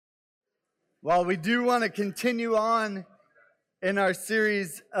Well, we do want to continue on in our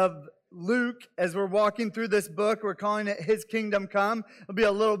series of Luke as we're walking through this book. We're calling it His Kingdom Come. It'll be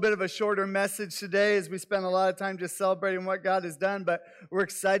a little bit of a shorter message today as we spend a lot of time just celebrating what God has done, but we're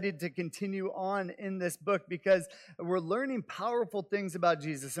excited to continue on in this book because we're learning powerful things about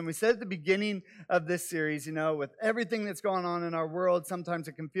Jesus. And we said at the beginning of this series, with everything that's going on in our world, sometimes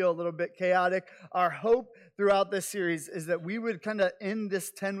it can feel a little bit chaotic. Our hope throughout this series is that we would kind of end this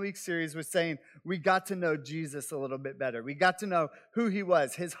 10-week series with saying we got to know Jesus a little bit better. We got to know who he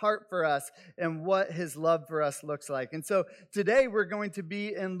was, his heart for us, and what his love for us looks like. And so today we're going to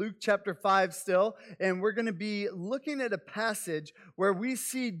be in Luke chapter 5 still, and we're going to be looking at a passage where we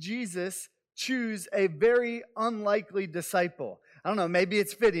see Jesus choose a very unlikely disciple. I don't know, maybe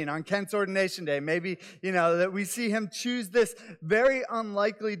it's fitting on Kent's ordination day. Maybe, that we see him choose this very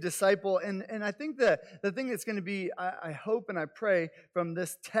unlikely disciple. And I think the thing that's going to be, I hope and I pray from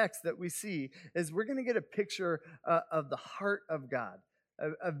this text that we see is we're going to get a picture of the heart of God.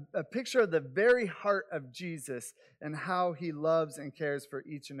 A picture of the very heart of Jesus and how he loves and cares for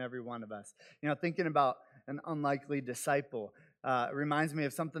each and every one of us. Thinking about an unlikely disciple. Reminds me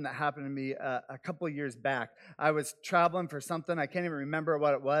of something that happened to me a couple of years back. I was traveling for something. I can't even remember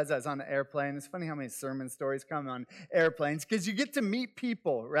what it was. I was on an airplane. It's funny how many sermon stories come on airplanes because you get to meet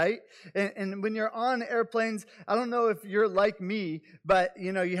people, right? And when you're on airplanes, I don't know if you're like me, but,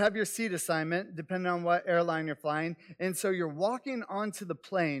 you have your seat assignment depending on what airline you're flying. And so you're walking onto the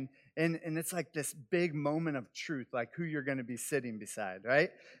plane, and it's like this big moment of truth, like who you're going to be sitting beside,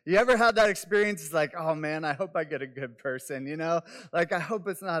 right? You ever had that experience? It's like, oh man, I hope I get a good person, Like I hope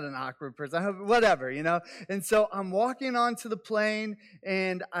it's not an awkward person. I hope whatever, And so I'm walking onto the plane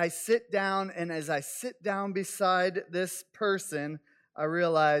and I sit down, and as I sit down beside this person, I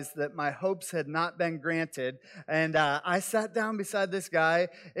realized that my hopes had not been granted, and I sat down beside this guy,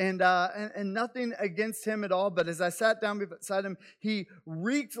 and nothing against him at all. But as I sat down beside him, he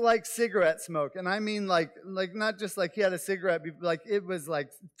reeked like cigarette smoke, and I mean like not just like he had a cigarette, like it was like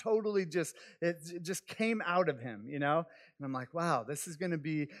totally it just came out of him, And I'm like, wow, this is going to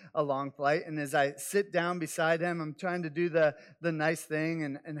be a long flight. And as I sit down beside him, I'm trying to do the nice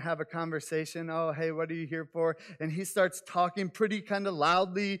thing and have a conversation. Oh, hey, what are you here for? And he starts talking pretty kind of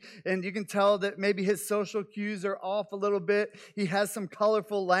loudly, and you can tell that maybe his social cues are off a little bit. He has some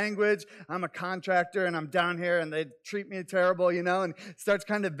colorful language. I'm a contractor, and I'm down here, and they treat me terrible, and starts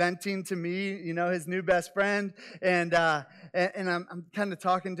kind of venting to me, his new best friend. And I'm kind of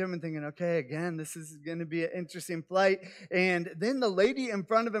talking to him and thinking, okay, again, this is going to be an interesting flight. And then the lady in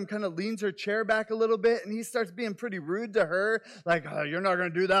front of him kind of leans her chair back a little bit, and he starts being pretty rude to her, like, oh, you're not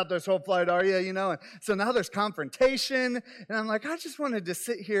going to do that this whole flight, are you? And so now there's confrontation, and I'm like, I just wanted to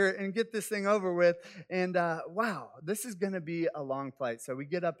sit here and get this thing over with. And wow, this is going to be a long flight. So we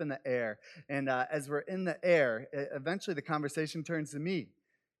get up in the air, and as we're in the air, eventually the conversation turns to me.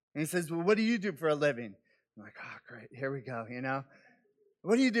 And he says, well, what do you do for a living? I'm like, oh, great, here we go,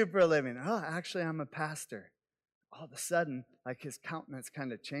 What do you do for a living? Oh, actually, I'm a pastor. All of a sudden, like his countenance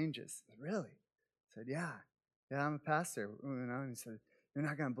kind of changes. Really? I said, yeah, I'm a pastor. And he said, you're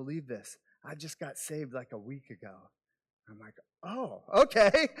not going to believe this. I just got saved like a week ago. I'm like, oh,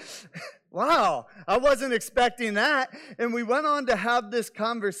 okay. Wow, I wasn't expecting that. And we went on to have this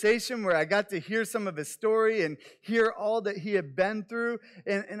conversation where I got to hear some of his story and hear all that he had been through.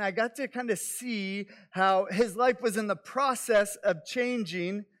 And I got to kind of see how his life was in the process of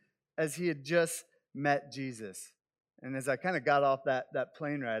changing as he had just met Jesus. And as I kind of got off that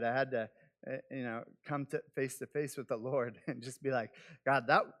plane ride, I had to come to face with the Lord and just be like, God,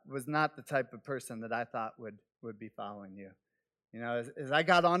 that was not the type of person that I thought would be following you. As I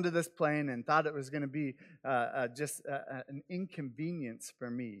got onto this plane and thought it was going to be just an inconvenience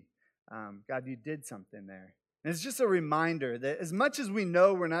for me, God, you did something there. And it's just a reminder that as much as we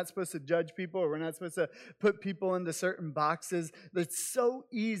know we're not supposed to judge people or we're not supposed to put people into certain boxes, it's so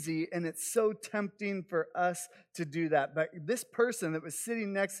easy and it's so tempting for us to do that. But this person that was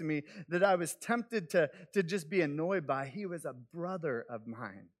sitting next to me that I was tempted to just be annoyed by, he was a brother of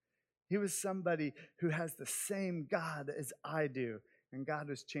mine. He was somebody who has the same God as I do. And God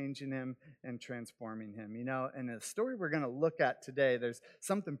was changing him and transforming him. And the story we're going to look at today, there's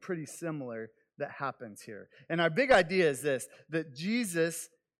something pretty similar that happens here. And our big idea is this, that Jesus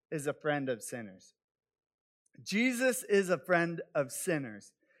is a friend of sinners. Jesus is a friend of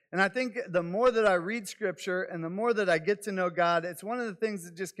sinners. And I think the more that I read Scripture and the more that I get to know God, it's one of the things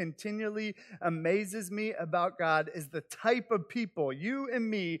that just continually amazes me about God is the type of people, you and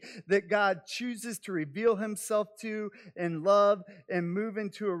me, that God chooses to reveal himself to and love and move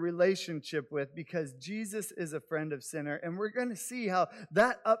into a relationship with, because Jesus is a friend of sinner. And we're going to see how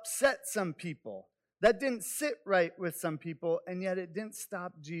that upset some people. That didn't sit right with some people, and yet it didn't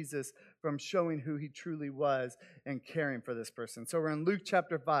stop Jesus from showing who he truly was and caring for this person. So we're in Luke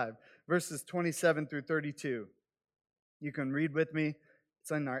chapter 5, verses 27 through 32. You can read with me.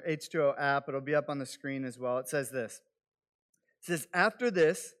 It's in our H2O app. It'll be up on the screen as well. It says this. It says, after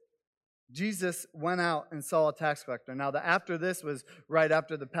this, Jesus went out and saw a tax collector. Now, the after this was right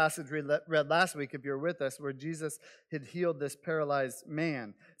after the passage we read last week, if you're with us, where Jesus had healed this paralyzed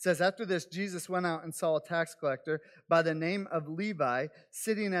man. It says, after this, Jesus went out and saw a tax collector by the name of Levi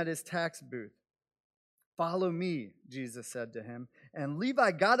sitting at his tax booth. Follow me, Jesus said to him. And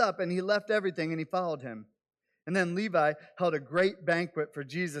Levi got up and he left everything and he followed him. And then Levi held a great banquet for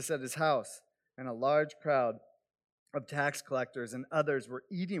Jesus at his house, and a large crowd of tax collectors and others were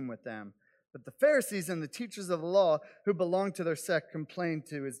eating with them. But the Pharisees and the teachers of the law who belonged to their sect complained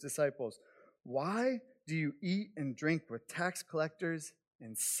to his disciples, why do you eat and drink with tax collectors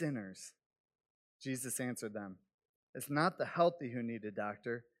and sinners? Jesus answered them, it's not the healthy who need a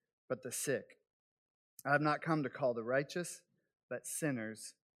doctor, but the sick. I have not come to call the righteous, but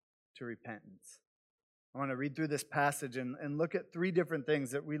sinners to repentance. I want to read through this passage and look at three different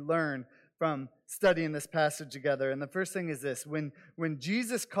things that we learn from studying this passage together. And the first thing is this. When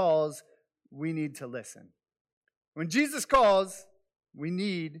Jesus calls, we need to listen. When Jesus calls, we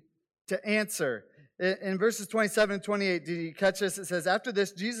need to answer. In verses 27 and 28, did you catch this? It says, after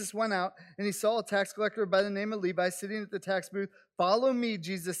this, Jesus went out and he saw a tax collector by the name of Levi sitting at the tax booth. Follow me,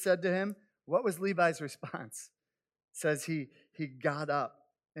 Jesus said to him. What was Levi's response? It says he got up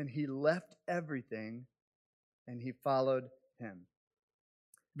and he left everything and he followed him.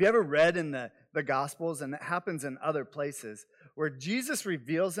 Have you ever read in the Gospels, and it happens in other places, where Jesus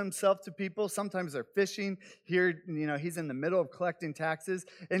reveals himself to people? Sometimes they're fishing. Here, he's in the middle of collecting taxes,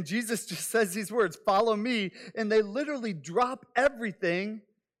 and Jesus just says these words, follow me, and they literally drop everything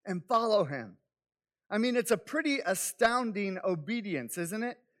and follow him. I mean, it's a pretty astounding obedience, isn't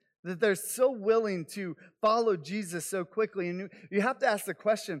it? That they're so willing to follow Jesus so quickly. And you have to ask the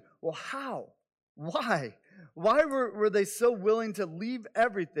question, well, how? Why? Why were they so willing to leave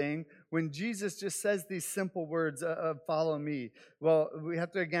everything when Jesus just says these simple words of follow me? Well, we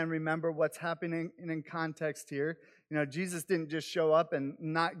have to again remember what's happening in context here. Jesus didn't just show up and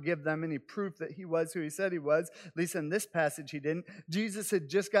not give them any proof that he was who he said he was. At least in this passage, he didn't. Jesus had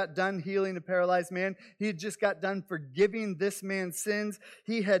just got done healing a paralyzed man. He had just got done forgiving this man's sins.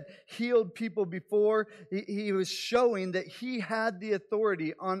 He had healed people before. He was showing that he had the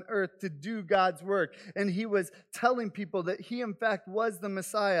authority on earth to do God's work. And he was telling people that he, in fact, was the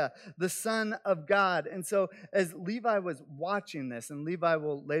Messiah, the Son of God. And so as Levi was watching this, and Levi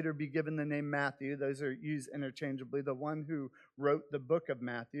will later be given the name Matthew, those are used interchangeably, the one who wrote the book of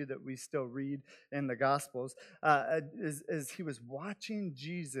Matthew that we still read in the Gospels, as he was watching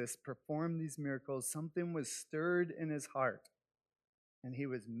Jesus perform these miracles, something was stirred in his heart, and he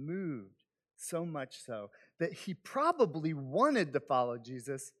was moved so much so that he probably wanted to follow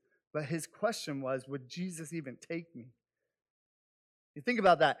Jesus, but his question was, would Jesus even take me? You think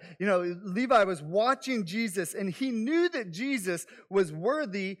about that. Levi was watching Jesus, and he knew that Jesus was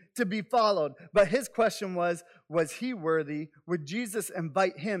worthy to be followed. But his question was he worthy? Would Jesus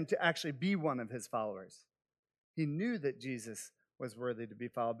invite him to actually be one of his followers? He knew that Jesus was worthy to be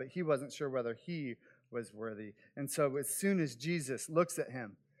followed, but he wasn't sure whether he was worthy. And so as soon as Jesus looks at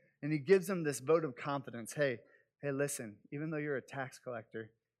him, and he gives him this vote of confidence, hey, listen, even though you're a tax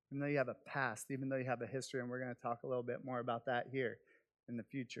collector, even though you have a past, even though you have a history, and we're going to talk a little bit more about that here in the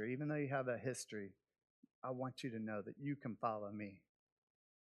future, even though you have a history, I want you to know that you can follow me.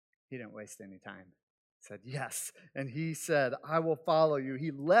 He didn't waste any time. He said, yes. And he said, I will follow you.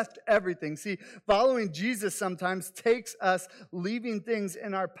 He left everything. See, following Jesus sometimes takes us leaving things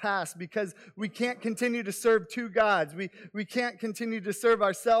in our past because we can't continue to serve two gods. We can't continue to serve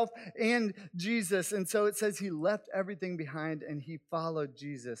ourselves and Jesus. And so it says he left everything behind and he followed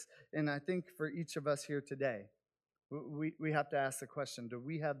Jesus. And I think for each of us here today, we have to ask the question, do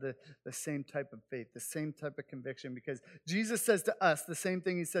we have the same type of faith, the same type of conviction? Because Jesus says to us the same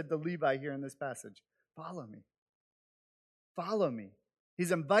thing he said to Levi here in this passage. Follow me. Follow me.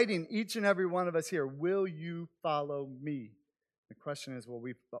 He's inviting each and every one of us here. Will you follow me? The question is, will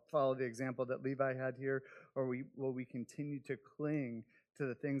we follow the example that Levi had here, or will we continue to cling to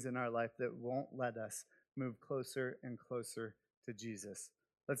the things in our life that won't let us move closer and closer to Jesus?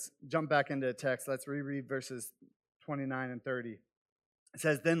 Let's jump back into the text. Let's reread verses 29 and 30. It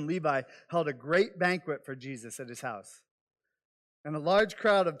says, Then Levi held a great banquet for Jesus at his house. And a large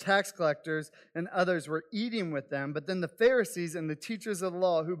crowd of tax collectors and others were eating with them. But then the Pharisees and the teachers of the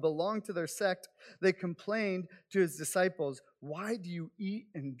law who belonged to their sect, they complained to his disciples, Why do you eat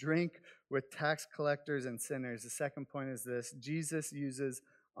and drink with tax collectors and sinners? The second point is this: Jesus uses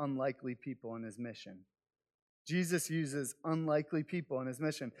unlikely people in his mission. Jesus uses unlikely people in his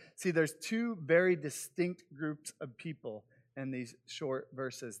mission. See, there's two very distinct groups of people in these short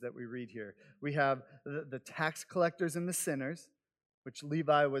verses that we read here. We have the tax collectors and the sinners, which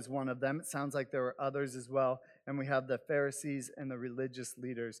Levi was one of them. It sounds like there were others as well. And we have the Pharisees and the religious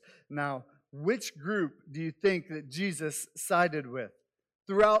leaders. Now, which group do you think that Jesus sided with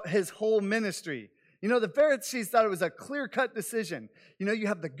throughout his whole ministry? You know, the Pharisees thought it was a clear-cut decision. You know, you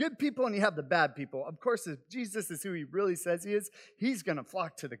have the good people and you have the bad people. Of course, if Jesus is who he really says he is, he's going to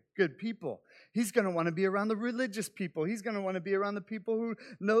flock to the good people. He's going to want to be around the religious people. He's going to want to be around the people who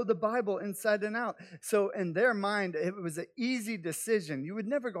know the Bible inside and out. So in their mind, it was an easy decision. You would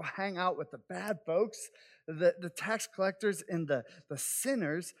never go hang out with the bad folks, the tax collectors and the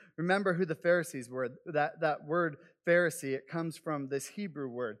sinners. Remember who the Pharisees were. That word Pharisee, it comes from this Hebrew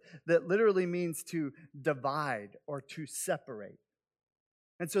word that literally means to divide or to separate.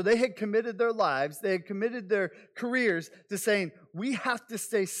 And so they had committed their lives, they had committed their careers to saying, we have to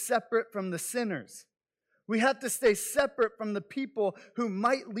stay separate from the sinners. We have to stay separate from the people who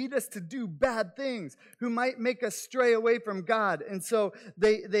might lead us to do bad things, who might make us stray away from God. And so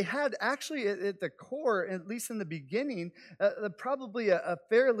they had actually at the core, at least in the beginning, probably a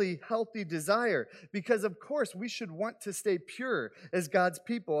fairly healthy desire. Because of course we should want to stay pure as God's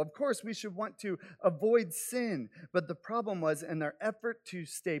people. Of course we should want to avoid sin. But the problem was, in their effort to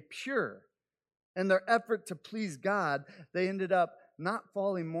stay pure, in their effort to please God, they ended up not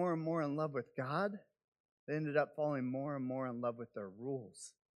falling more and more in love with God. They ended up falling more and more in love with their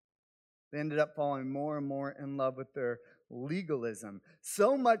rules. They ended up falling more and more in love with their legalism.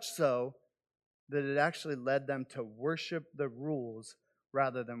 So much so that it actually led them to worship the rules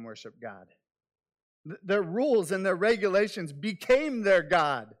rather than worship God. Their rules and their regulations became their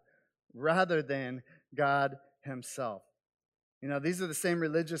God rather than God himself. You know, these are the same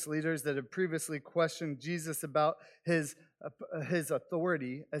religious leaders that had previously questioned Jesus about his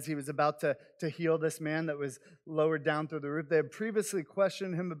authority as he was about to heal this man that was lowered down through the roof. They had previously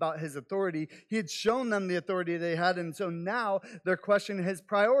questioned him about his authority. He had shown them the authority they had, and so now they're questioning his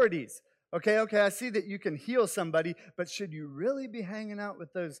priorities. Okay, I see that you can heal somebody, but should you really be hanging out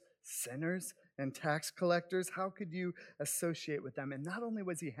with those sinners and tax collectors? How could you associate with them? And not only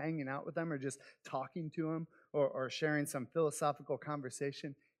was he hanging out with them or just talking to them or sharing some philosophical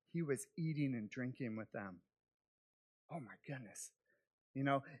conversation, he was eating and drinking with them. Oh my goodness. You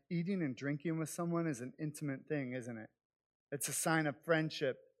know, eating and drinking with someone is an intimate thing, isn't it? It's a sign of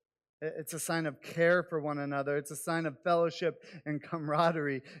friendship. It's a sign of care for one another. It's a sign of fellowship and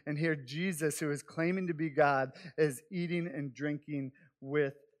camaraderie. And here Jesus, who is claiming to be God, is eating and drinking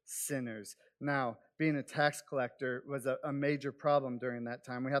with sinners. Now, being a tax collector was a major problem during that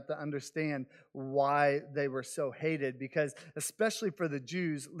time. We have to understand why they were so hated, because especially for the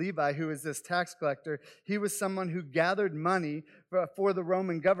Jews, Levi, who is this tax collector, he was someone who gathered money for the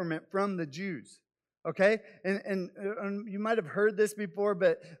Roman government from the Jews. Okay? And you might have heard this before,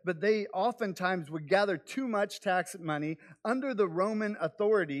 but they oftentimes would gather too much tax money under the Roman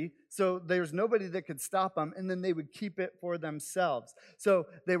authority, so there's nobody that could stop them, and then they would keep it for themselves. So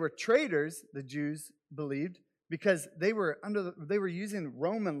they were traitors, the Jews believed, because they were using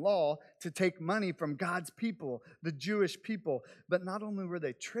Roman law to take money from God's people, the Jewish people. But not only were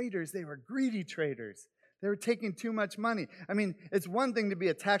they traitors, they were greedy traitors. They were taking too much money. I mean, it's one thing to be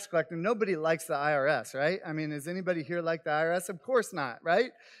a tax collector. Nobody likes the IRS, right? I mean, is anybody here like the IRS? Of course not, right?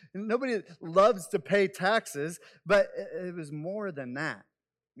 Nobody loves to pay taxes, but it was more than that.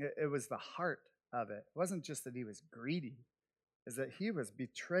 It was the heart of it. It wasn't just that he was greedy. It's that he was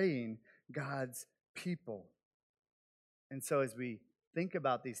betraying God's people. And so as we think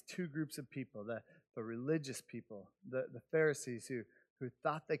about these two groups of people, the religious people, the Pharisees who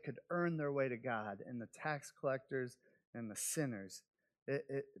thought they could earn their way to God, and the tax collectors and the sinners,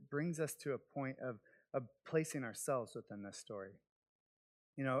 it brings us to a point of placing ourselves within this story.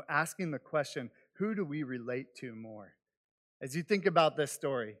 You know, asking the question, who do we relate to more? As you think about this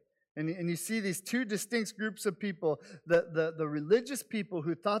story, and you see these two distinct groups of people, the religious people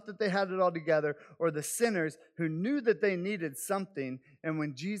who thought that they had it all together, or the sinners who knew that they needed something, and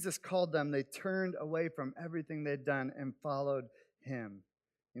when Jesus called them, they turned away from everything they'd done and followed him.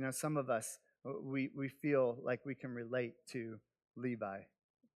 You know, some of us, we feel like we can relate to Levi.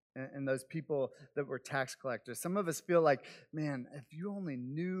 and those people that were tax collectors. Some of us feel like, man, if you only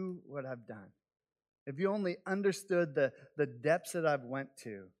knew what I've done, if you only understood the depths that I've went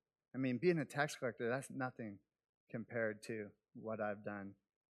to. I mean, being a tax collector, that's nothing compared to what I've done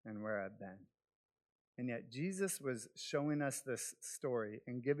and where I've been. And yet Jesus was showing us this story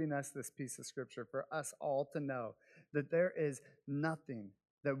and giving us this piece of scripture for us all to know that there is nothing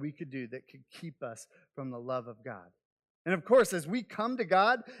that we could do that could keep us from the love of God. And of course, as we come to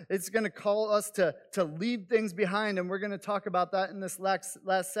God, it's going to call us to leave things behind, and we're going to talk about that in this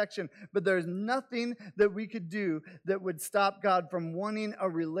last section. But there's nothing that we could do that would stop God from wanting a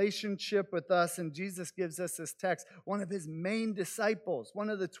relationship with us. And Jesus gives us this text. One of his main disciples, one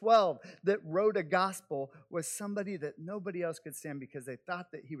of the 12 that wrote a gospel, was somebody that nobody else could stand because they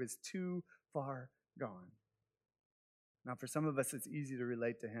thought that he was too far gone. Now, for some of us, it's easy to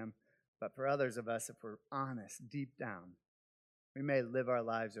relate to him. But for others of us, if we're honest, deep down, we may live our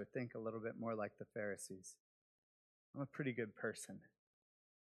lives or think a little bit more like the Pharisees. I'm a pretty good person.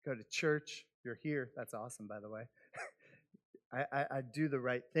 Go to church. You're here. That's awesome, by the way. I do the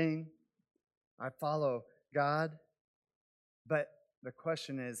right thing. I follow God. But the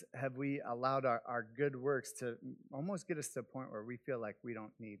question is, have we allowed our good works to almost get us to a point where we feel like we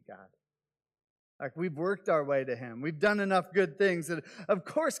don't need God? Like we've worked our way to him. We've done enough good things. And of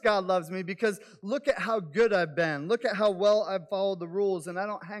course God loves me because look at how good I've been. Look at how well I've followed the rules and I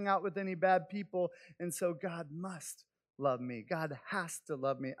don't hang out with any bad people. And so God must love me. God has to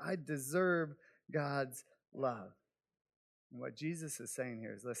love me. I deserve God's love. And what Jesus is saying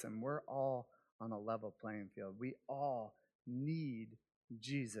here is, listen, we're all on a level playing field. We all need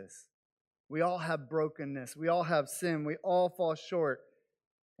Jesus. We all have brokenness. We all have sin. We all fall short.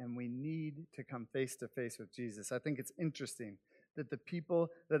 And we need to come face to face with Jesus. I think it's interesting that the people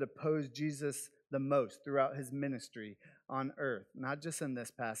that opposed Jesus the most throughout his ministry on earth, not just in this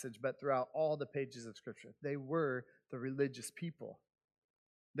passage, but throughout all the pages of Scripture, they were the religious people.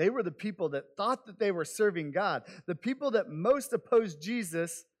 They were the people that thought that they were serving God. The people that most opposed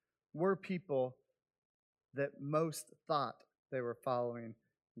Jesus were people that most thought they were following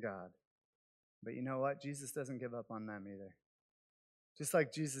God. But you know what? Jesus doesn't give up on them either. Just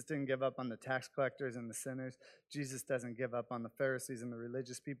like Jesus didn't give up on the tax collectors and the sinners, Jesus doesn't give up on the Pharisees and the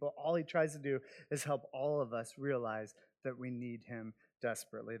religious people. All he tries to do is help all of us realize that we need him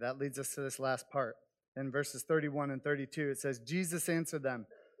desperately. That leads us to this last part. In verses 31 and 32, it says, Jesus answered them,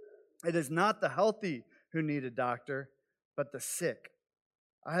 "It is not the healthy who need a doctor, but the sick.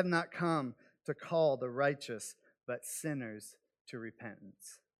 I have not come to call the righteous, but sinners to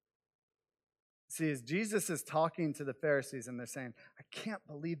repentance." See, as Jesus is talking to the Pharisees and they're saying, I can't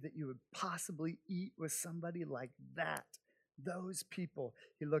believe that you would possibly eat with somebody like that. Those people.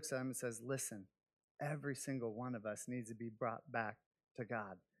 He looks at them and says, listen, every single one of us needs to be brought back to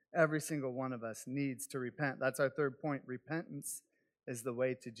God. Every single one of us needs to repent. That's our third point. Repentance is the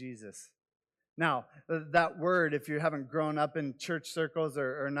way to Jesus. Now, that word, if you haven't grown up in church circles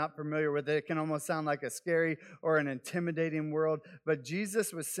or not familiar with it, it can almost sound like a scary or an intimidating world. But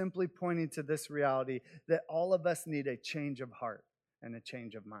Jesus was simply pointing to this reality that all of us need a change of heart and a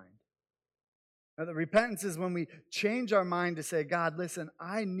change of mind. Now, the repentance is when we change our mind to say, God, listen,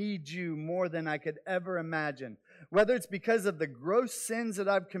 I need you more than I could ever imagine. Whether it's because of the gross sins that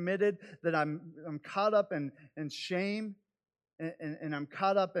I've committed, that I'm caught up in shame, and I'm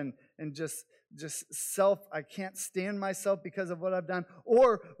caught up in just self, I can't stand myself because of what I've done,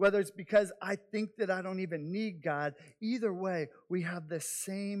 or whether it's because I think that I don't even need God. Either way, we have the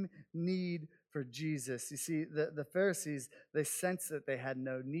same need for Jesus. You see, the Pharisees, they sensed that they had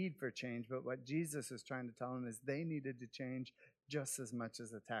no need for change, but what Jesus is trying to tell them is they needed to change just as much as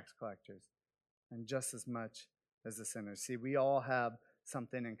the tax collectors and just as much as the sinners. See, we all have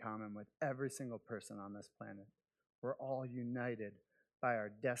something in common with every single person on this planet. We're all united by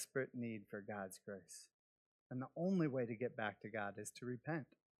our desperate need for God's grace. And the only way to get back to God is to repent.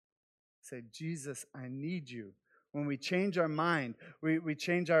 Say, Jesus, I need you. When we change our mind, we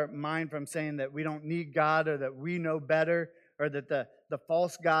change our mind from saying that we don't need God or that we know better or that the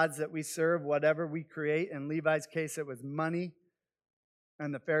false gods that we serve, whatever we create. In Levi's case, it was money.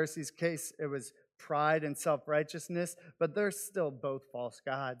 In the Pharisees' case, it was pride and self-righteousness. But they're still both false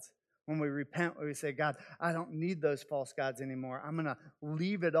gods. When we repent, we say, God, I don't need those false gods anymore. I'm going to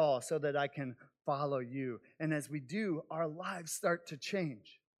leave it all so that I can follow you. And as we do, our lives start to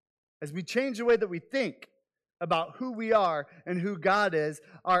change. As we change the way that we think about who we are and who God is,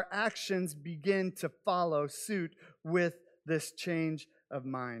 our actions begin to follow suit with this change of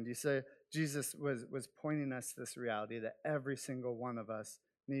mind. You say, Jesus was pointing us this reality that every single one of us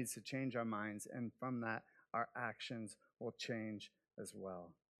needs to change our minds, and from that, our actions will change as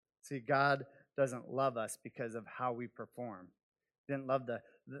well. See, God doesn't love us because of how we perform. He didn't love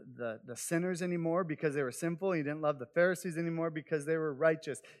the sinners anymore because they were sinful. He didn't love the Pharisees anymore because they were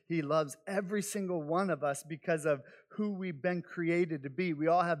righteous. He loves every single one of us because of who we've been created to be. We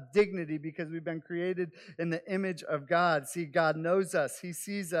all have dignity because we've been created in the image of God. See, God knows us. He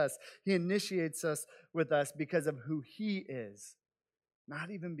sees us. He initiates us with us because of who He is.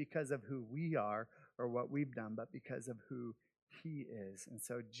 Not even because of who we are or what we've done, but because of who He is. And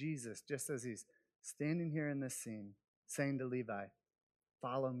so Jesus, just as He's standing here in this scene, saying to Levi,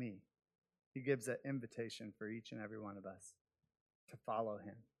 follow me, He gives an invitation for each and every one of us to follow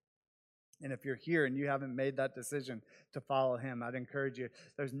Him. And if you're here and you haven't made that decision to follow Him, I'd encourage you,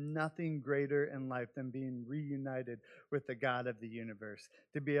 there's nothing greater in life than being reunited with the God of the universe,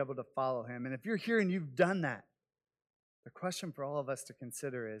 to be able to follow Him. And if you're here and you've done that, the question for all of us to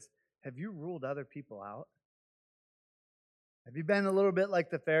consider is, have you ruled other people out? Have you been a little bit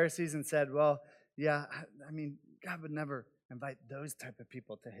like the Pharisees and said, well, yeah, I mean, God would never invite those type of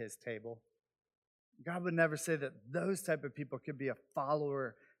people to His table. God would never say that those type of people could be a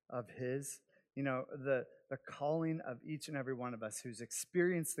follower of His. You know, the calling of each and every one of us who's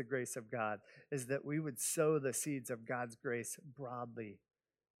experienced the grace of God is that we would sow the seeds of God's grace broadly,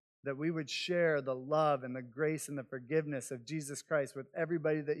 that we would share the love and the grace and the forgiveness of Jesus Christ with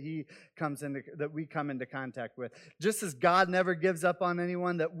everybody that we come into contact with. Just as God never gives up on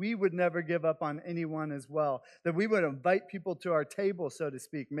anyone, that we would never give up on anyone as well. That we would invite people to our table, so to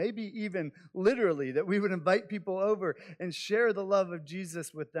speak, maybe even literally, that we would invite people over and share the love of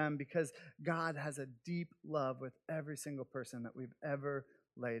Jesus with them, because God has a deep love with every single person that we've ever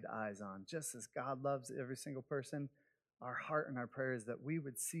laid eyes on. Just as God loves every single person, our heart and our prayer is that we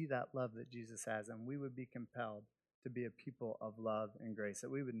would see that love that Jesus has, and we would be compelled to be a people of love and grace, that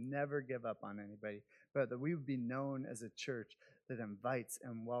we would never give up on anybody, but that we would be known as a church that invites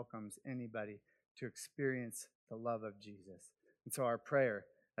and welcomes anybody to experience the love of Jesus. And so our prayer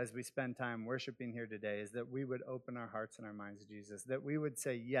as we spend time worshiping here today is that we would open our hearts and our minds to Jesus, that we would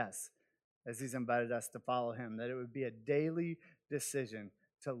say yes as He's invited us to follow Him, that it would be a daily decision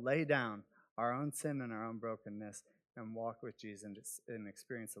to lay down our own sin and our own brokenness and walk with Jesus and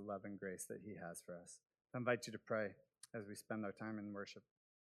experience the love and grace that He has for us. I invite you to pray as we spend our time in worship.